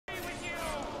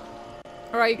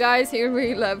Alright guys, here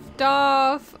we left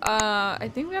off. I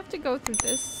think we have to go through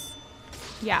this.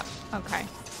 Yeah, okay.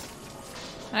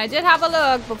 And I did have a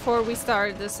look before we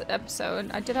started this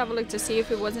episode. I did have a look to see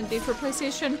if it was indeed for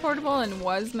PlayStation Portable and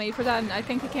was made for that. And I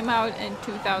think it came out in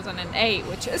 2008,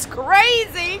 which is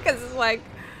crazy because it's like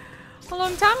a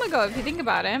long time ago if you think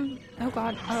about it. Oh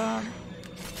god. I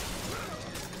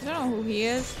don't know who he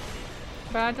is,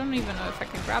 but I don't even know if I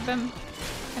can grab him.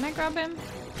 Can I grab him?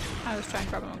 I was trying to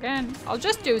grab him again. I'll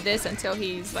just do this until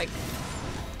he's like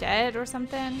dead or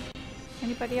something.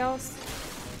 Anybody else?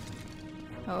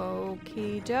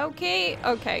 Okie dokie.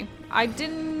 Okay. I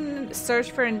didn't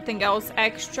search for anything else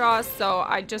extra, so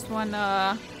I just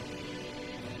wanna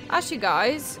ask you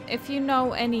guys if you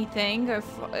know anything, if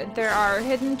there are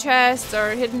hidden chests or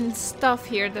hidden stuff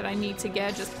here that I need to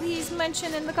get, just please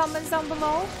mention in the comments down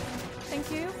below.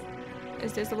 Thank you.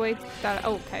 Is this the way that...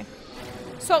 Oh, okay.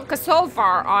 So, cause so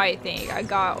far I think I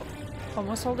got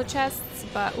almost all the chests,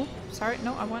 but oops, sorry,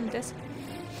 no, I wanted this.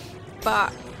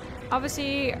 But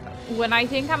obviously, when I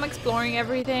think I'm exploring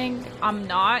everything, I'm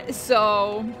not.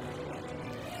 So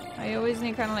I always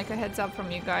need kind of like a heads up from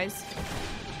you guys.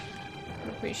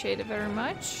 Appreciate it very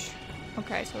much.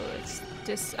 Okay, so it's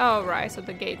this. Oh right, so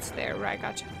the gate's there. Right,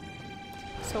 gotcha.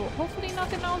 So hopefully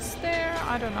nothing else there.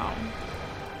 I don't know.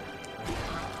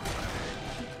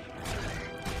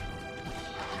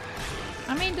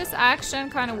 I mean, this action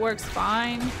kind of works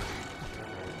fine.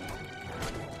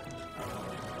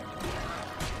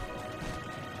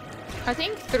 I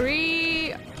think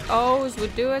 3 O's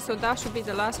would do it, so that should be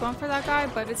the last one for that guy,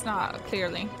 but it's not,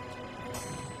 clearly.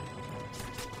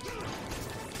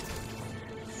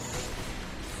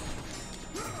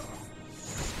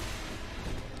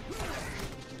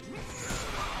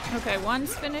 Okay,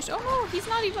 one's finished. Oh no, he's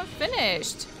not even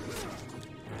finished.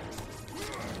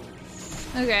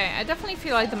 Okay, I definitely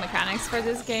feel like the mechanics for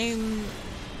this game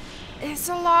is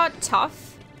a lot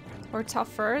tough or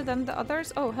tougher than the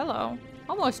others. Oh, hello.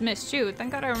 Almost missed you.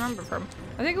 Thank God I remember from.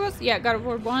 I think it was, yeah, God of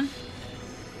War 1,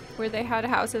 where they had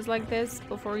houses like this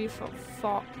before you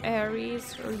fought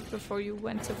Ares, or before you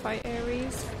went to fight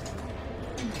Ares.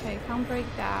 Okay, can't break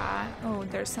that. Oh,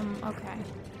 there's some. Okay.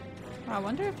 I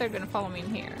wonder if they're gonna follow me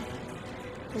in here.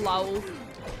 Lol.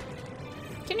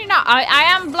 Can you not? I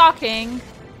am blocking.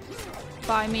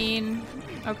 But I mean,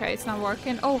 okay, it's not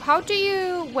working. Oh, how do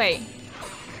you... Wait.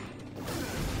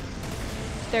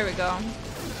 There we go.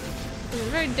 It's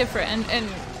very different in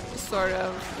sort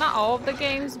of, not all of the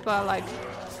games, but like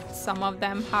some of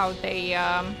them, how they,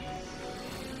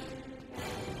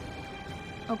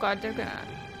 oh god, they're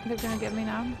gonna get me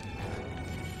now.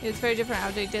 It's very different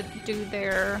how they do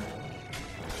their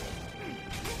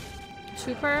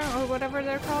super or whatever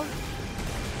they're called.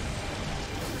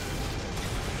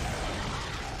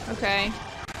 Okay,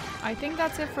 I think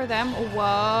that's it for them.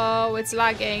 Whoa, it's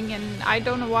lagging and I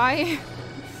don't know why.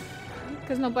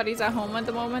 Because nobody's at home at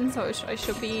the moment, so I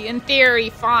should be, in theory,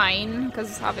 fine.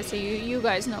 Because obviously you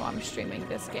guys know I'm streaming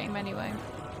this game anyway.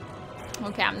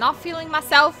 Okay, I'm not feeling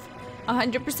myself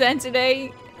 100%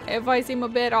 today. If I seem a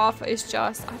bit off, it's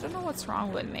just, I don't know what's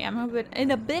wrong with me. I'm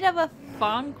in a bit of a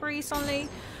funk recently.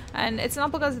 And it's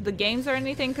not because of the games or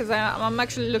anything, because I'm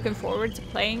actually looking forward to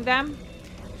playing them.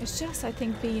 It's just, I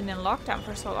think, being in lockdown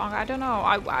for so long. I don't know.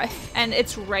 And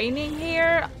it's raining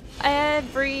here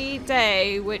every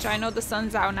day, which I know the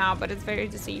sun's out now, but it's very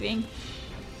deceiving.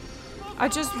 I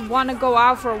just want to go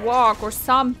out for a walk or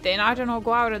something. I don't know,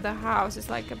 go out of the house.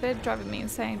 It's like a bit driving me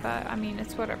insane, but I mean,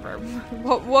 it's whatever.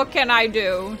 What can I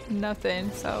do? Nothing.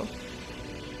 So,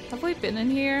 have we been in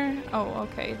here? Oh,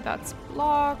 okay, that's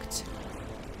blocked.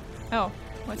 Oh,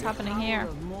 what's happening here? The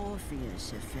power of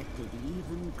Morpheus affected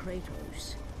even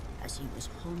Kratos, as he was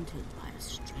haunted by a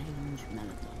strange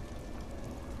melody.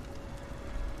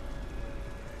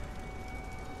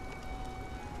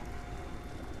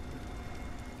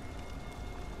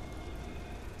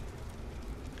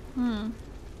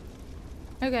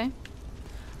 Okay.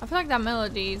 I feel like that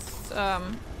melody's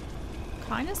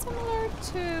kind of similar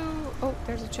to... Oh,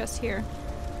 there's a chest here.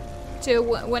 To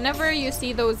whenever you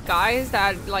see those guys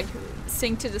that like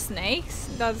sing to the snakes,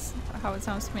 that's how it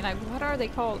sounds to me. Like, what are they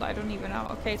called? I don't even know.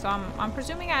 Okay, so I'm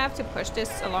presuming I have to push this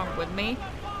along with me.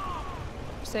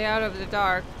 Stay out of the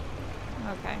dark.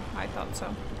 Okay, I thought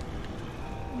so.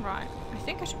 Right. I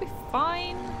think I should be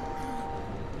fine.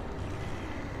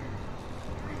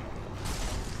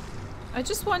 I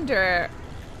just wonder,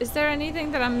 is there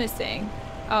anything that I'm missing?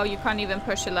 Oh, you can't even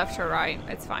push it left or right.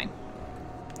 It's fine.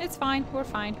 It's fine. We're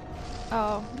fine.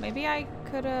 Oh, maybe I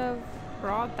could have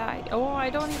brought that. Oh, I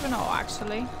don't even know,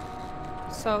 actually.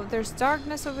 So there's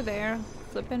darkness over there.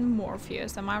 Flippin'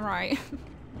 Morpheus, am I right?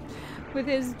 With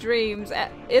his dreams.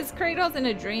 Is Kratos in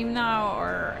a dream now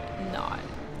or not?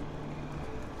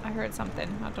 I heard something.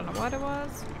 I don't know what it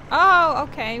was. Oh,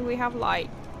 okay. We have light.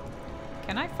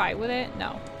 Can I fight with it?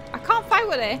 No. I can't fight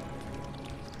with it.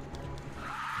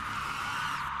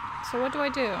 So what do I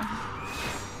do?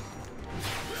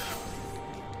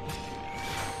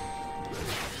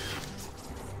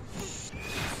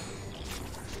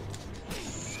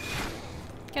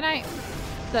 Can I...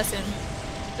 Listen.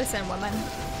 Listen, woman.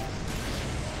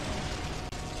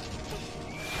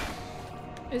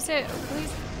 Is it...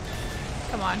 Please?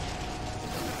 Come on.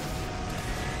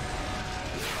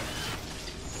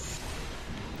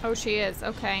 Oh, she is.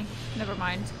 Okay. Never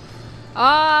mind.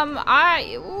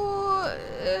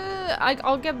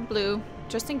 I'll get blue.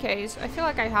 Just in case. I feel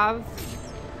like I have...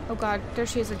 Oh god, there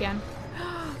she is again.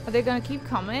 Are they gonna keep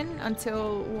coming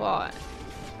until what?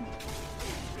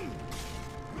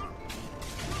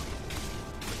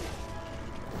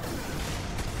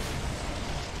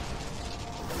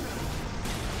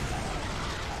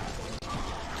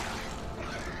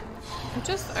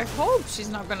 I hope she's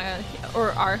not gonna,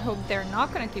 or I hope they're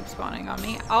not gonna keep spawning on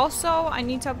me. Also, I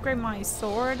need to upgrade my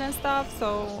sword and stuff,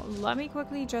 so let me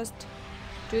quickly just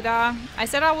do that. I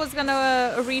said I was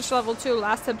gonna reach level 2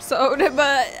 last episode,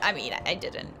 but I mean, I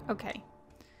didn't. Okay.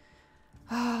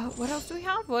 What else do we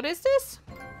have? What is this?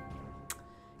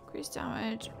 Increase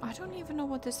damage. I don't even know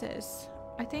what this is.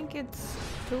 I think it's...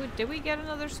 Did we get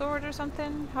another sword or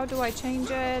something? How do I change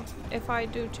it? If I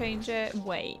do change it...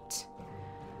 Wait.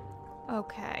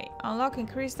 Okay, unlock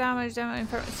increased damage.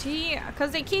 See,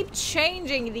 because they keep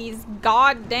changing these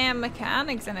goddamn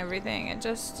mechanics and everything. It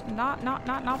just not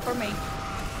for me.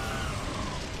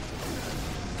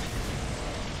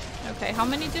 Okay, how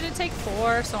many did it take?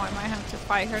 4, so I might have to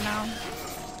fight her now.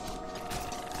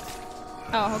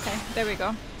 Oh, okay, there we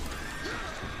go.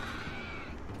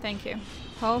 Thank you.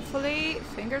 Hopefully,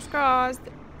 fingers crossed,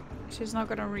 she's not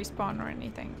gonna respawn or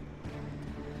anything.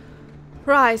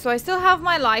 Right, so I still have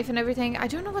my life and everything. I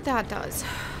don't know what that does.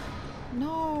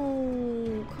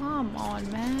 No, come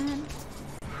on, man.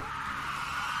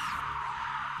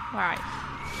 Right.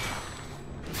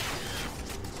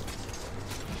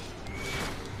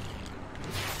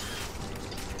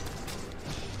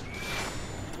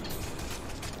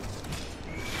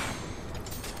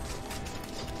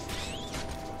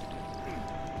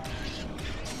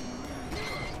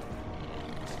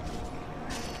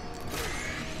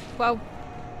 Whoa.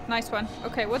 Nice one.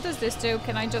 Okay, what does this do?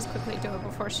 Can I just quickly do it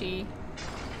before she...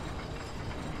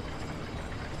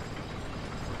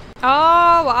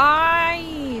 Oh,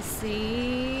 I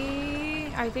see.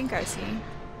 I think I see.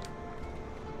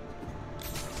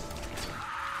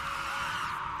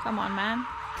 Come on, man.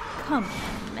 Come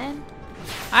on, man.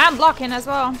 I am blocking as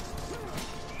well.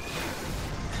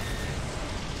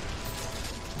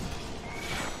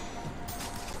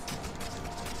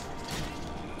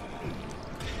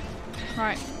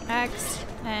 Right, X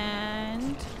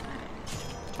and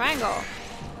triangle.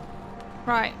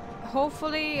 Right,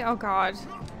 hopefully, oh god.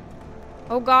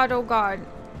 Oh god, oh god.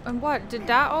 And what, did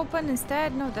that open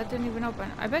instead? No, that didn't even open.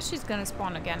 I bet she's gonna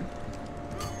spawn again.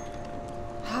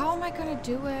 How am I gonna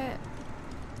do it?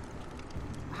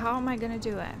 How am I gonna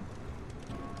do it?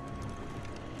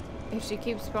 If she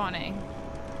keeps spawning.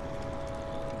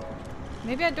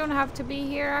 Maybe I don't have to be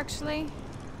here, actually.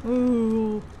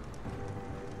 Ooh.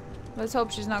 Let's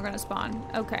hope she's not gonna spawn.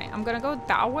 Okay, I'm gonna go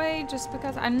that way just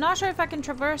because I'm not sure if I can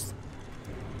traverse.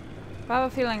 But I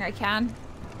have a feeling I can.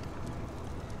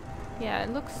 Yeah,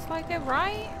 it looks like it,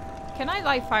 right? Can I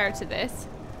light fire to this?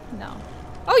 No.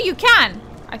 Oh, you can!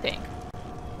 I think.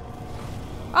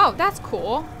 Oh, that's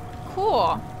cool.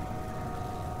 Cool.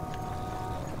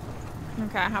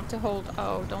 Okay, I have to hold.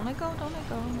 Oh, don't let go, don't let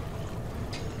go.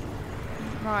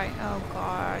 Right, oh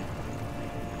god.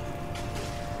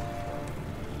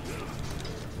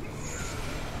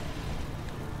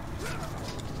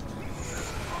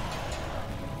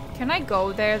 Can I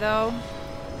go there though?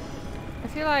 I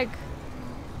feel like...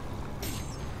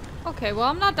 Okay, well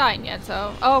I'm not dying yet,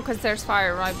 so... Oh, because there's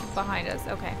fire right behind us.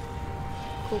 Okay.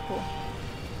 Cool, cool.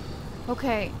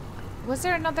 Okay. Was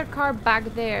there another car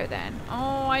back there then?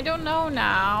 Oh, I don't know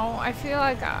now. I feel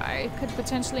like I could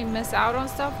potentially miss out on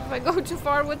stuff if I go too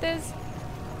far with this.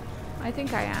 I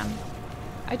think I am.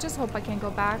 I just hope I can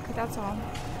go back, that's all.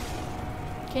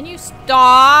 Can you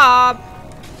stop?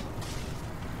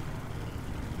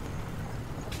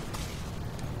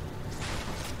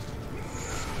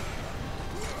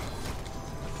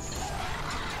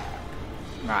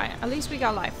 Right, at least we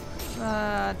got life.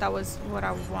 That was what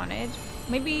I wanted.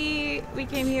 Maybe we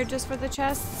came here just for the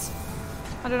chests?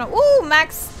 I don't know. Ooh,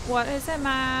 max! What is it?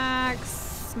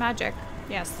 Max magic.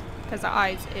 Yes. Because the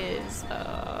eyes is,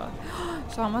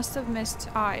 so I must have missed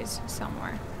eyes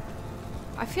somewhere.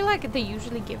 I feel like they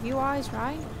usually give you eyes,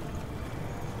 right?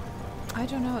 I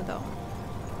don't know though.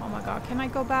 Oh my god, can I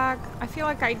go back? I feel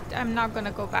like I'm not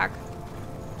gonna go back.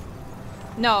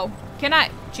 No, can I?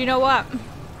 Do you know what?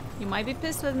 You might be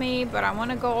pissed with me, but I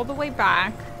want to go all the way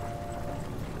back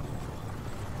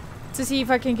to see if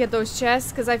I can get those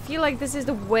chests, because I feel like this is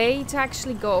the way to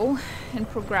actually go and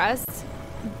progress,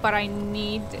 but I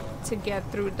need to get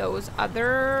through those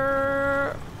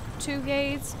other 2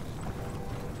 gates.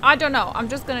 I don't know, I'm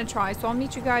just gonna try, so I'll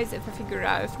meet you guys if I figure it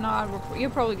out. If not, you're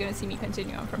probably gonna see me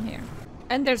continue on from here.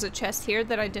 And there's a chest here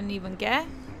that I didn't even get.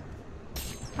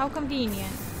 How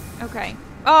convenient. Okay.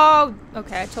 Oh,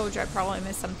 okay, I told you I probably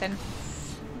missed something.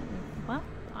 Well,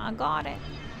 I got it.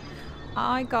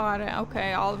 I got it.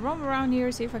 Okay, I'll roam around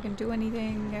here, see if I can do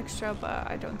anything extra, but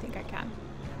I don't think I can.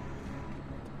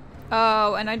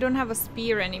 Oh, and I don't have a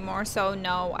spear anymore, so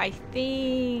no, I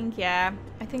think, yeah,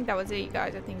 I think that was it, you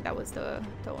guys. I think that was the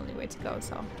only way to go,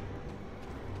 so.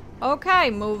 Okay,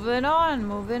 moving on,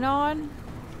 moving on.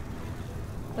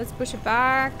 Let's push it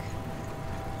back.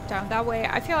 Down that way.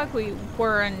 I feel like we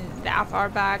weren't that far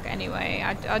back anyway.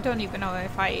 I don't even know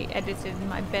if I edited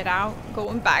my bit out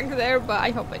going back there, but I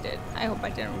hope I did. I hope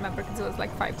I didn't remember because it was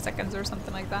like 5 seconds or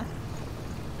something like that.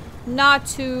 Not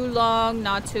too long,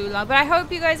 not too long. But I hope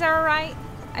you guys are alright.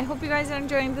 I hope you guys are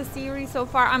enjoying the series so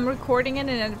far. I'm recording it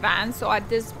in advance, so at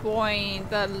this point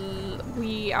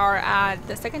we are at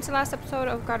the second to last episode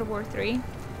of God of War 3.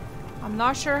 I'm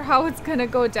not sure how it's gonna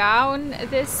go down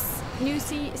this new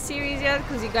series yet,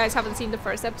 because you guys haven't seen the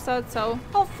first episode, so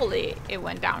hopefully it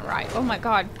went down right. Oh my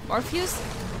god, Morpheus?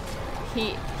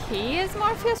 He is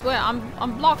Morpheus? Well,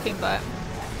 I'm blocking, but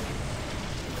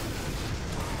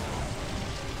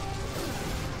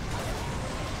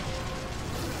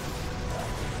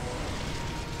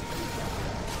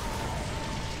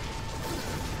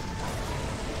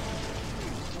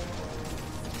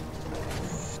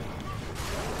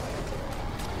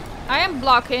I am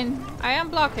blocking. I am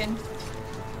blocking.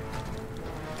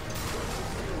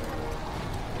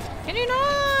 Can you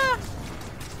not?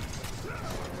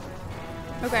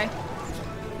 Okay.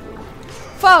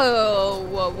 Whoa,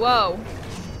 whoa, whoa.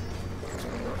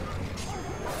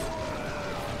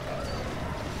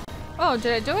 Oh,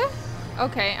 did I do it?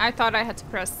 Okay, I thought I had to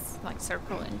press like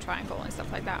circle and triangle and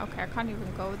stuff like that. Okay, I can't even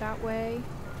go that way.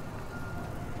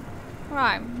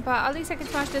 Right, but at least I can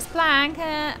smash this plank.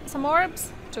 Some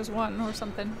orbs? Just one or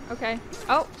something. Okay.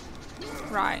 Oh,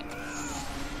 right.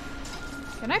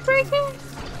 Can I break it?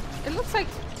 It looks like,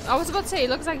 I was about to say it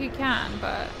looks like you can,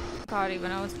 but God even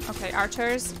knows. Okay,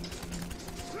 archers.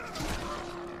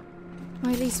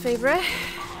 My least favorite.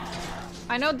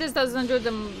 I know this doesn't do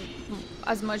them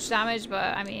as much damage,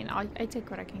 but I mean, I take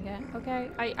what I can get. Okay,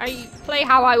 I play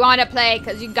how I want to play,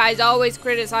 because you guys always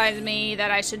criticize me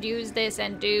that I should use this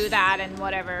and do that and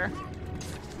whatever.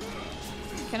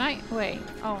 Can I? Wait.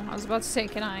 Oh, I was about to say,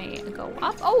 can I go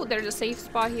up? Oh, there's a safe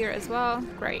spot here as well.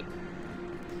 Great.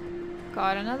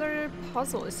 Got another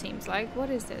puzzle, it seems like. What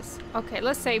is this? Okay,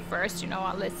 let's save first. You know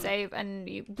what? Let's save, and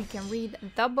we can read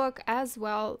the book as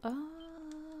well.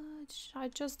 I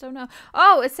just don't know.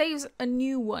 Oh, it saves a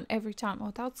new one every time.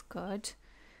 Oh, that's good.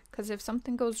 Because if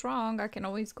something goes wrong, I can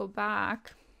always go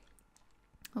back.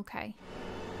 Okay.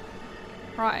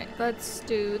 Right, let's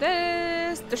do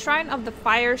this. The Shrine of the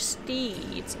Fire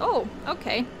Steeds. Oh,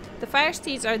 okay. The Fire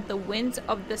Steeds are the winds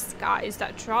of the skies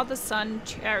that draw the sun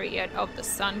chariot of the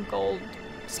sun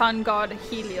god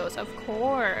Helios, of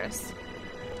course.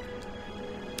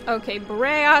 Okay,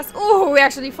 Boreas. Oh, we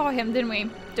actually fought him, didn't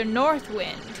we? The North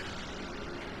Wind.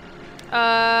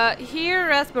 Here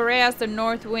rests Boreas, the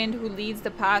North Wind, who leads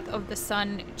the path of the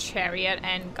sun chariot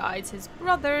and guides his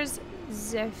brothers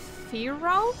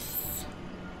Zephyros,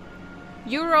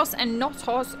 Euros and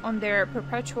Notos on their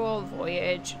perpetual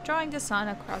voyage, drawing the sun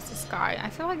across the sky.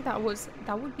 I feel like that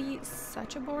would be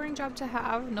such a boring job to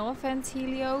have. No offense,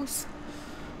 Helios.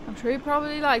 I'm sure you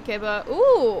probably like it, but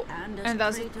ooh! And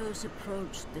as Kratos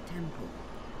approached the temple,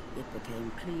 it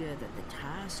became clear that the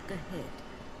task ahead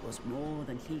was more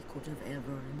than he could have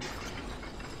ever imagined.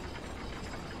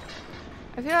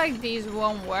 I feel like these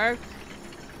won't work.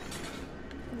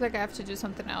 I feel like I have to do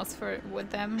something else with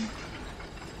them.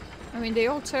 I mean, they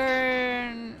all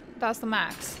turn... That's the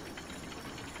max.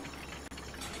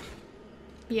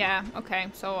 Yeah, okay.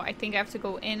 So I think I have to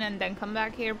go in and then come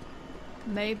back here.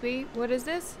 Maybe. What is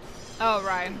this? Oh,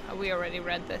 right. We already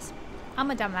read this.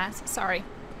 I'm a dumbass. Sorry.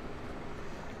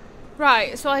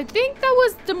 Right. So I think that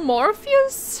was the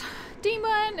Morpheus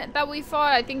demon that we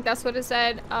fought. I think that's what it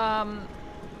said.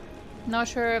 Not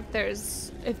sure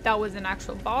if that was an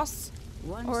actual boss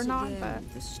Once or not, again,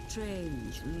 but the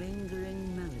strange,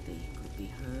 lingering melody could be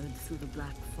heard through the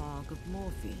black fog of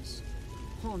Morpheus,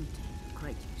 haunting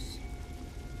Kratos.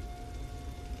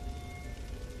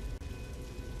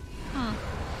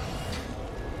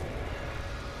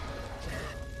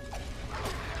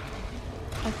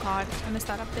 oh god, I messed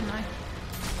that up, didn't I?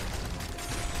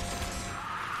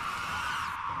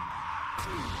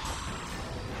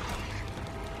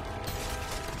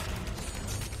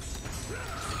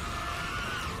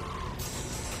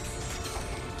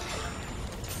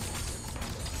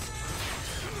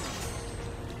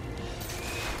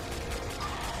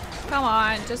 Come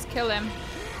on, just kill him.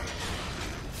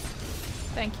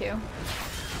 Thank you.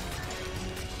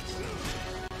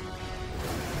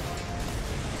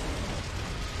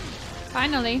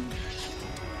 Finally.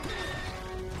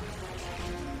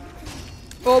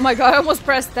 Oh my god, I almost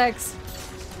pressed X.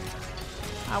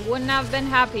 I wouldn't have been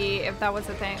happy if that was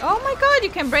a thing. Oh my god, you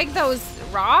can break those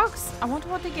rocks? I wonder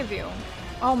what they give you.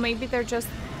 Oh, maybe they're just...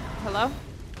 Hello?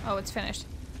 Oh, it's finished.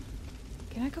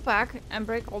 Can I go back and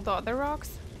break all the other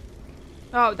rocks?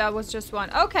 Oh, that was just one.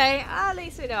 Okay, at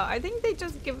least we know. I think they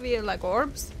just give you like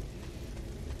orbs.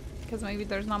 Because maybe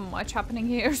there's not much happening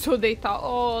here. So they thought,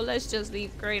 oh, let's just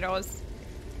leave Kratos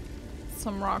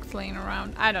some rocks laying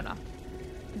around. I don't know.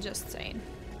 Just saying.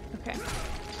 Okay.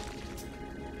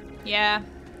 Yeah,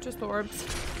 just orbs.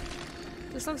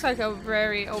 This looks like a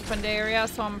very open area.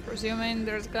 So I'm presuming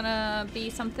there's gonna be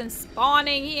something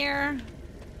spawning here.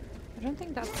 I don't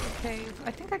think that's okay.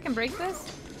 I think I can break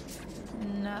this.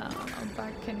 No, but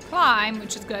I can climb,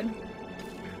 which is good.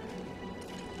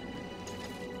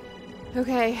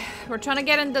 Okay, we're trying to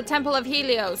get in the Temple of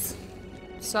Helios.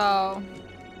 So,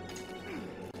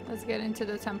 let's get into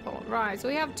the temple. Right, so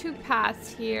we have two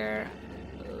paths here.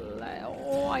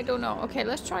 Oh, I don't know. Okay,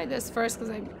 let's try this first because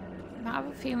I have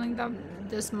a feeling that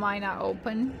this might not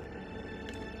open.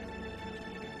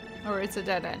 Or it's a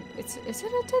dead end. Is it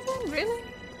a dead end? Really?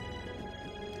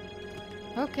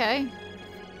 Okay.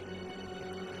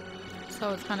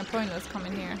 So it's kind of pointless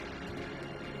coming here.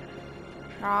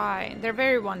 Right, they're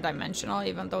very one-dimensional,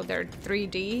 even though they're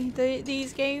 3D,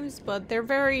 these games, but they're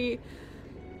very...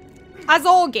 As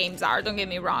all games are, don't get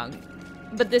me wrong.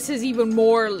 But this is even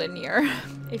more linear,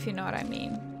 if you know what I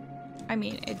mean. I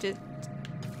mean, it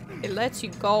lets you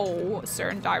go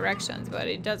certain directions, but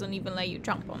it doesn't even let you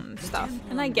jump on stuff.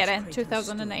 And I get it,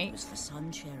 2008. Was the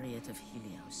sun chariot of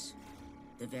Helios.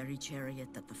 The very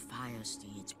chariot that the fire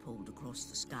steeds pulled across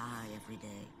the sky every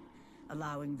day,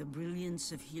 allowing the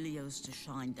brilliance of Helios to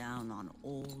shine down on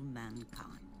all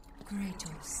mankind.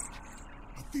 Kratos.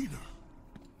 Athena,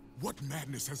 what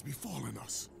madness has befallen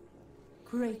us?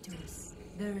 Kratos,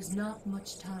 there is not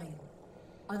much time.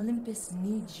 Olympus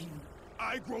needs you.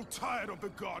 I grow tired of the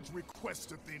gods'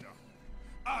 requests, Athena.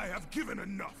 I have given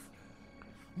enough.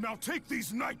 Now take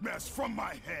these nightmares from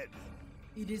my head.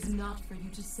 It is not for you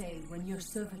to say when your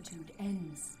servitude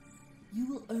ends. You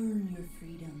will earn your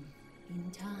freedom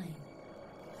in time.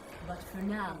 But for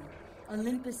now,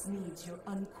 Olympus needs your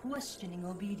unquestioning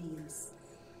obedience.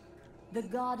 The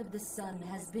god of the sun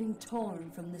has been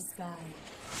torn from the sky.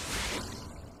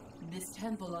 This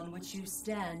temple on which you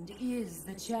stand is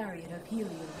the chariot of Helios.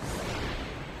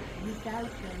 Without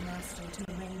their master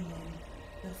to reign them,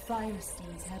 the fire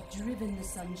steeds have driven the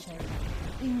sun chariot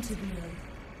into the earth.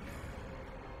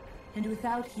 And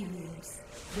without Helios,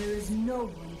 there is no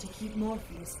one to keep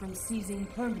Morpheus from seizing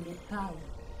permanent power.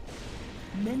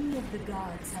 Many of the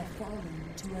gods have fallen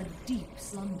to a deep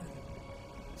slumber.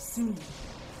 Soon,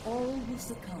 all will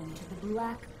succumb to the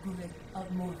black grip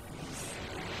of Morpheus.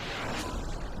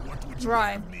 What would you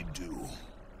Right. have me do?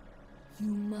 You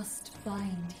must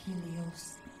find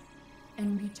Helios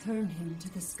and return him to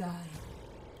the sky,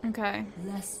 Okay.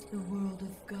 lest the world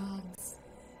of gods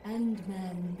and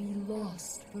men be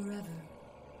lost forever.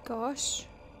 Gosh.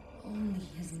 Only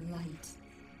his light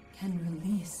can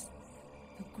release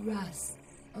the grasp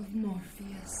of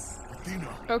Morpheus.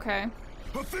 Athena! Okay.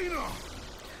 Athena!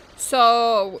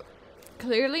 So,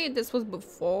 clearly this was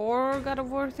before God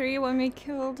of War 3 when we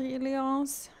killed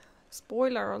Helios.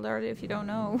 Spoiler alert if you don't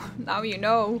know. Now you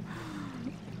know.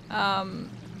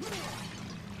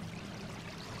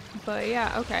 But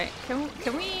yeah, okay.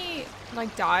 Can we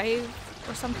like dive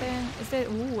or something? Is it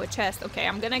ooh a chest? Okay,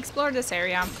 I'm gonna explore this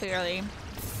area clearly.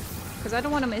 Cause I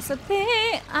don't wanna miss a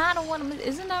thing. I don't wanna miss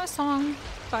isn't that a song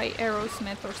by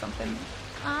Aerosmith or something?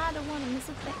 I don't wanna miss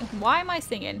a thing. Why am I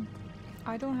singing?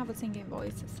 I don't have a singing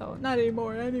voice, so not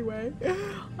anymore anyway.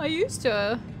 I used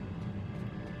to.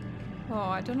 Oh,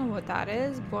 I don't know what that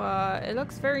is, but it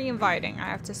looks very inviting, I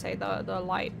have to say, the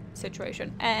light.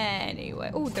 situation.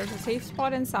 Anyway, oh, there's a safe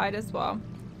spot inside as well.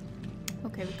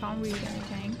 Okay, we can't read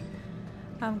anything.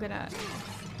 I'm gonna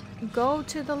go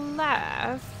to the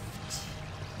left.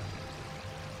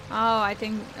 Oh, I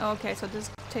think, okay, so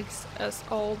this takes us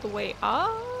all the way up,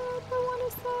 I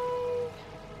want to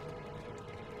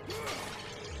say.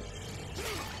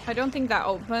 I don't think that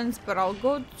opens, but I'll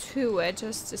go to it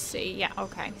just to see. Yeah,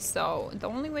 okay, so the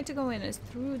only way to go in is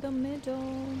through the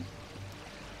middle.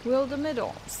 Will the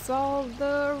middle solve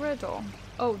the riddle?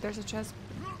 Oh, there's a chest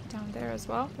down there as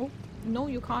well. Oh, no,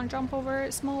 you can't jump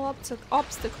over small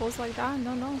obstacles like that.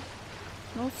 No, no.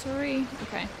 No, sorry.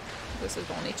 Okay, this is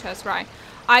the only chest, right?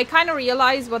 I kind of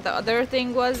realized what the other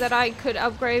thing was that I could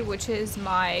upgrade, which is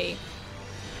my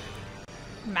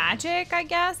magic, I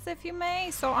guess, if you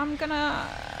may. So I'm gonna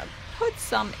put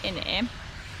some in it.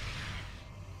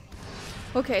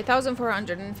 Okay,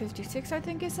 1,456, I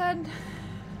think you said,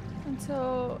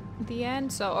 until the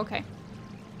end. So, okay.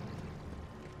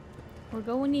 We're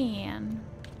going in.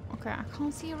 Okay, I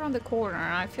can't see around the corner.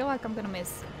 I feel like I'm gonna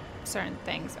miss certain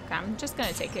things. Okay, I'm just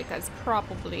gonna take it because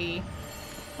probably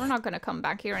we're not gonna come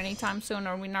back here anytime soon,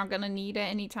 or we're not gonna need it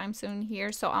anytime soon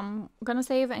here. So I'm gonna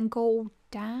save and go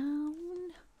down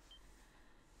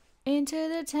into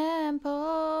the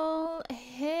temple.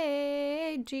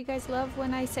 Hey, do you guys love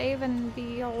when I save and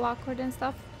be all awkward and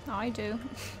stuff? No, I do.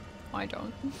 I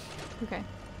don't. Okay.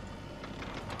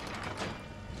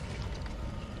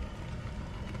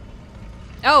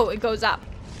 Oh, it goes up.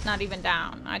 Not even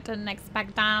down. I didn't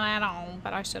expect down at all,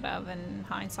 but I should have in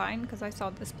hindsight because I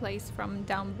saw this place from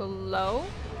down below.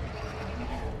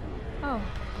 Oh.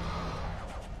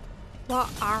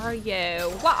 What are you?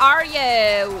 What are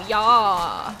you?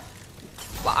 Yeah.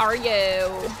 What are you?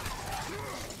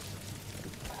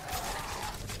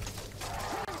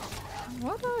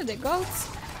 What are they? Goats?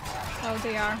 Oh,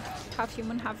 they are half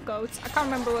human, half goats. I can't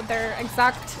remember what their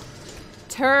exact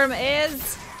term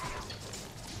is.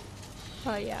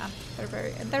 Oh yeah,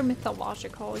 they're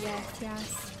mythological.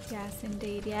 Yes,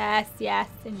 indeed. Yes,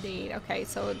 indeed. Okay,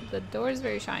 so the door is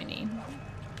very shiny.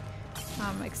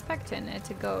 I'm expecting it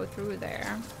to go through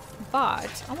there,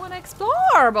 but I want to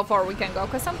explore before we can go,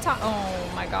 because sometimes,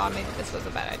 oh my god, maybe this was a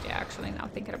bad idea actually, now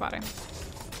thinking about it.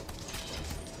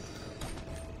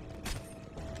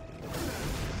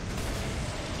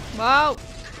 Whoa.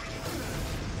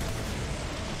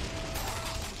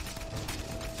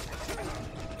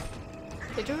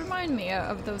 They do remind me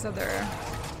of those other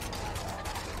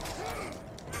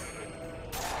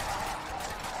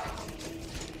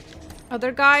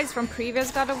guys from previous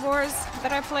God of Wars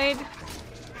that I played.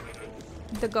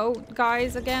 The goat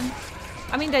guys again.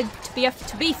 I mean,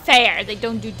 to be fair, they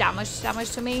don't do damage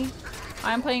to me.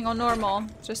 I'm playing on normal,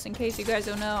 just in case you guys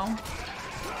don't know.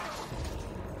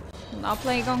 I'm not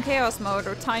playing on chaos mode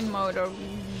or time mode or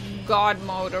god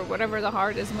mode or whatever the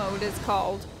hardest mode is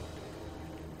called.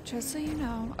 Just so you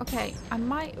know. Okay, I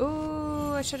might...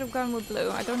 Ooh, I should have gone with blue.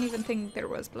 I don't even think there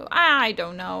was blue. I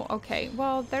don't know. Okay,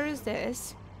 well, there is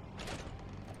this.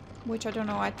 Which I don't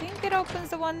know. I think it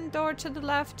opens the one door to the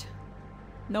left.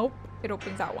 Nope, it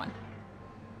opens that one.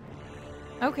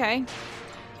 Okay.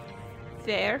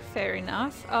 Fair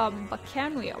enough. But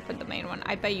can we open the main one?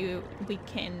 I bet you we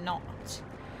cannot.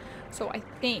 So I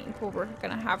think what we're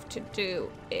gonna have to do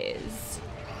is...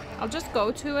 I'll just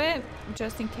go to it,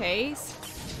 just in case.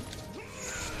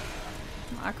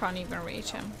 I can't even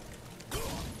reach him.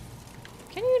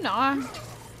 Can you not?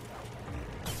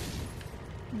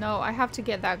 No, I have to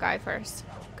get that guy first,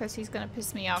 because he's gonna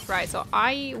piss me off. Right, so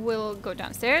I will go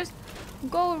downstairs,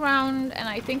 go around, and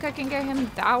I think I can get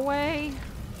him that way.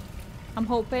 I'm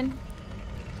hoping.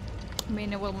 I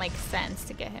mean, it will make sense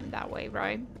to get him that way,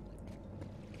 right?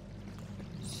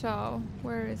 So,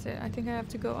 where is it? I think I have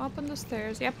to go up on the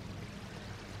stairs. Yep.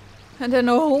 And then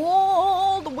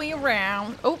all the way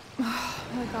around. Oh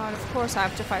my god, of course I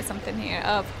have to find something here.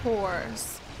 Of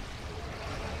course.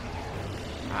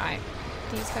 Alright.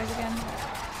 These guys again.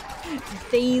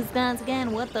 These guys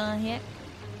again. What the heck?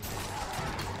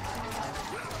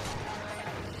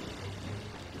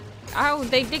 Oh,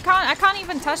 they can't. I can't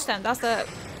even touch them. That's the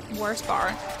worst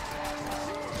part.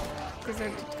 Because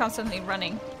they're constantly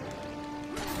running.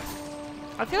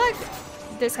 I feel like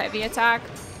this heavy attack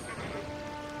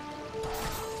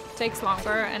takes longer,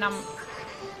 and I'm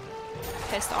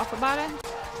pissed off about it.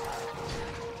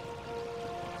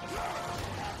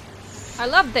 I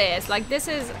love this. Like, this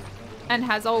is and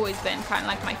has always been kind of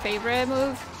like my favorite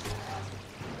move.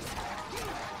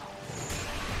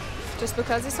 Just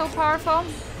because it's so powerful.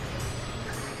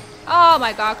 Oh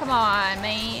my god, come on,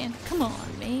 man. Come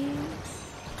on, man.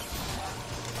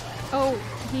 Oh,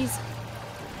 he's...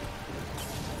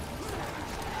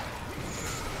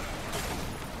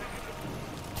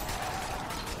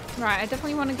 Right, I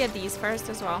definitely want to get these first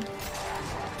as well.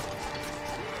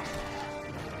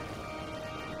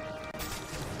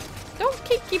 Don't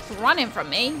keep running from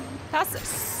me. That's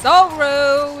so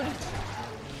rude.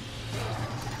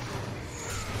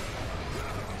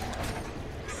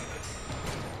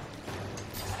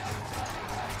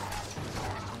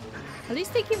 At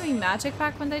least they give me magic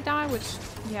back when they die, which,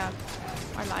 yeah,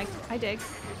 I dig.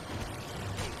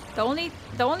 The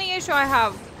only issue I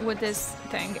have with this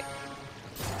thing,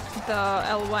 the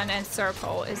L1 and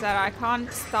circle, is that I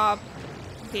can't stop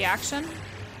the action.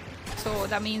 So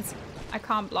that means I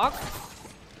can't block.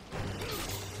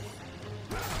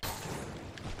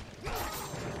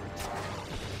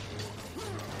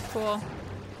 Cool.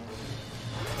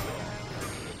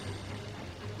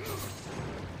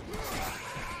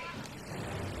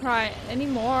 Right, any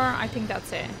more? I think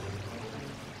that's it.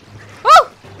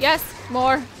 Oh! Yes,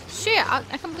 more. Shit,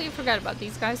 I completely forgot about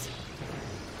these guys.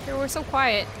 They were so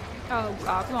quiet. Oh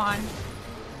god, come on.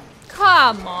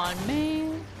 Come on,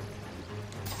 man.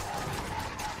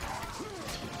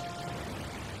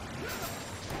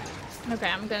 Okay,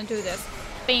 I'm gonna do this.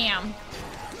 Bam.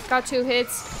 Got 2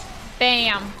 hits.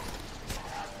 Bam.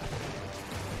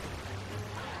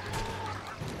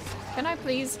 Can I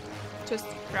please just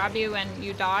grab you and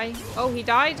you die? Oh, he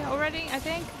died already, I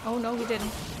think? Oh, no, he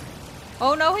didn't.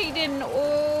 Oh, no, he didn't.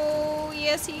 Oh,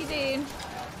 yes, he did.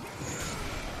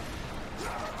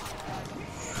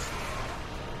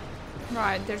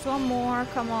 Right, there's one more.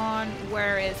 Come on.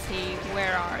 Where is he?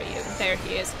 Where are you? There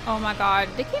he is. Oh, my God.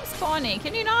 They keep spawning.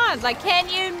 Can you not? Like, can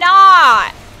you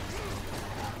not?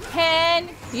 Can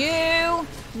you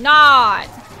not?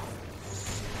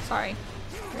 Sorry.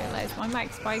 Realized my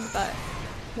mic spiked, but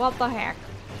what the heck?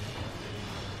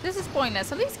 This is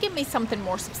pointless. At least give me something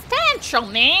more substantial,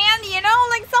 man. You know,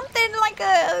 like something like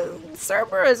a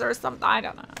Cerberus or something. I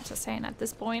don't know. I'm just saying at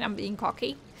this point, I'm being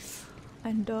cocky.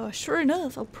 And sure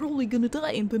enough, I'm probably gonna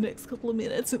die in the next couple of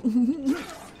minutes. It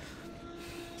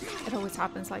always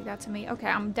happens like that to me. Okay,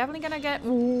 I'm definitely gonna get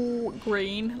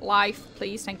green life,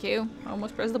 please. Thank you. I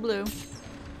almost pressed the blue.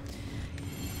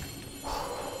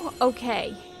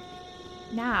 Okay.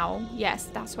 Now, yes,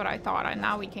 that's what I thought. And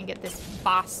now we can get this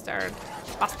bastard.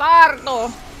 Bastardo!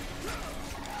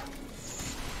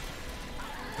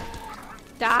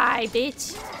 Die,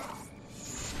 bitch.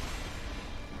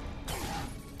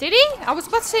 Did he? I was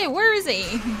about to say, where is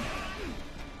he?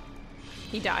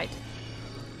 He died.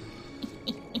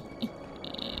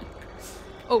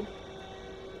 Oh.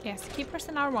 Yes, keep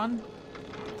pressing R1.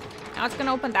 Now it's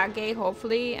gonna open that gate,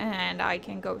 hopefully, and I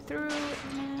can go through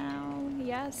now.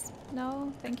 Yes.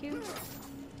 No, thank you.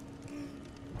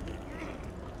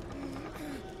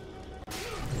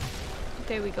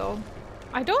 There we go.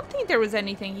 I don't think there was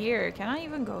anything here. Can I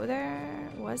even go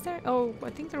there? Was there? Oh, I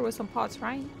think there was some pots,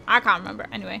 right? I can't remember.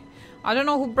 Anyway, I don't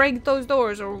know who break those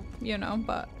doors or, you know,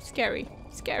 but scary.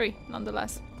 Scary,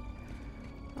 nonetheless.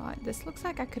 Alright, this looks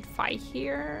like I could fight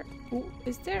here. Ooh,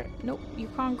 is there? Nope, you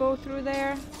can't go through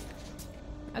there.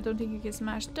 I don't think you can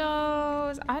smash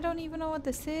those. I don't even know what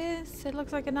this is. It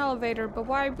looks like an elevator, but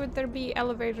why would there be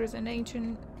elevators in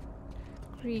ancient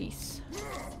Greece?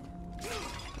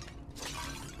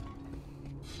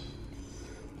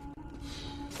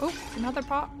 Oh, another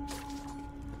pot.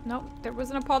 Nope, there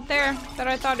wasn't a pot there that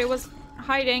I thought it was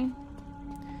hiding.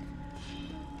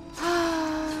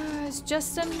 It's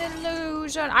just an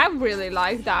illusion. I really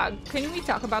like that. Can we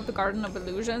talk about the Garden of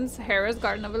Illusions? Hera's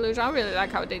Garden of Illusion. I really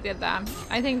like how they did that.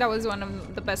 I think that was one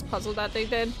of the best puzzles that they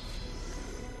did.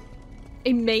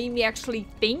 It made me actually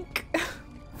think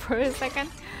for a second.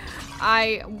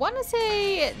 I want to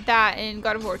say that in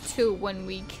God of War 2 when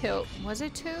we killed... Was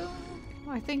it 2?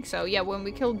 I think so. Yeah, when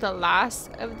we killed the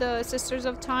last of the Sisters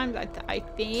of Time, I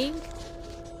think...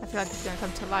 I feel like it's gonna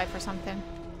come to life or something.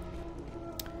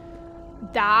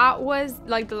 That was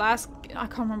like the last, I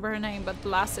can't remember her name, but the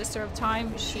last Sister of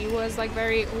Time, she was like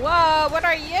very, whoa, what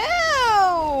are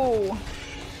you?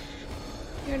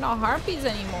 You're not harpies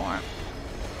anymore.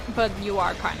 But you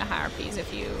are kind of harpies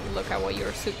if you look at what your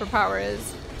superpower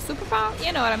is. Superpower?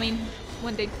 You know what I mean?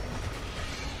 When they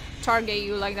target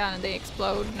you like that and they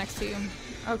explode next to you.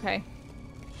 Okay.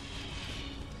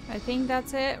 I think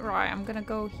that's it. Right, I'm gonna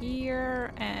go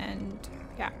here and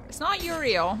yeah, it's not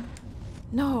Uriel.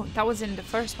 No, that was in the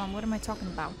first one. What am I talking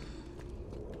about?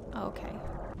 Okay.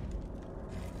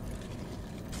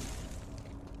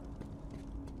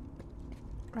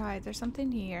 Right, there's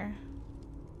something here.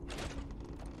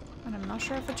 And I'm not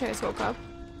sure if Chase woke up.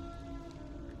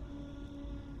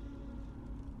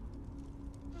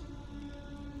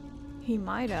 He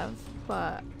might have,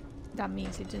 but that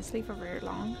means he didn't sleep for very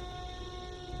long.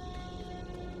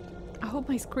 hope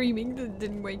my screaming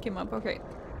didn't wake him up. Okay.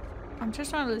 I'm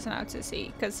just trying to listen out to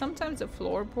see, because sometimes the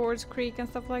floorboards creak and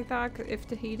stuff like that if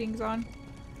the heating's on.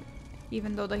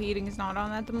 Even though the heating is not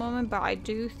on at the moment, but I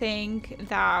do think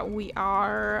that we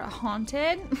are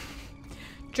haunted.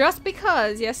 Just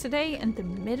because yesterday in the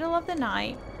middle of the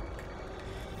night,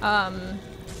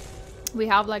 we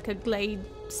have like a Glade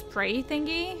spray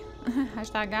thingy.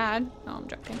 Hashtag ad. No, I'm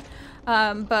joking.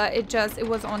 But it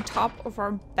was on top of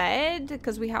our bed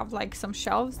because we have like some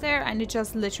shelves there, and it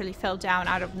just literally fell down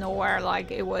out of nowhere.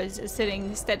 Like it was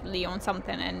sitting steadily on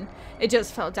something and it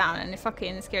just fell down, and it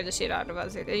fucking scared the shit out of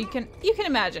us. You can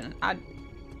imagine at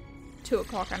 2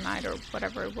 o'clock at night or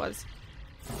whatever it was.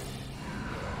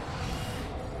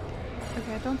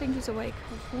 Okay, I don't think he's awake.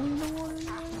 Hopefully no one.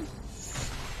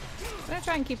 I'm gonna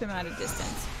try and keep him at a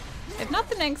distance. If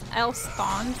nothing else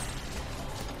spawns,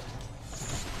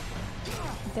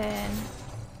 then...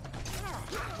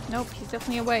 Nope, he's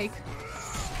definitely awake.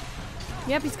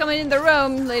 Yep, he's coming in the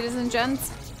room, ladies and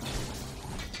gents.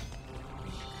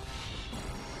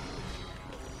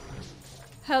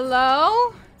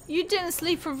 Hello? You didn't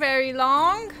sleep for very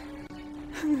long.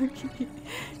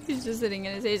 He's just sitting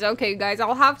in his cage. Okay, guys,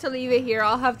 I'll have to leave it here.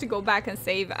 I'll have to go back and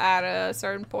save at a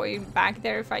certain point back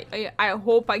there. If I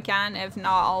hope I can. If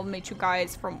not, I'll meet you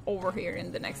guys from over here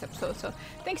in the next episode. So,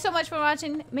 thanks so much for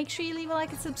watching. Make sure you leave a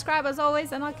like and subscribe as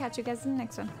always, and I'll catch you guys in the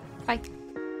next one. Bye.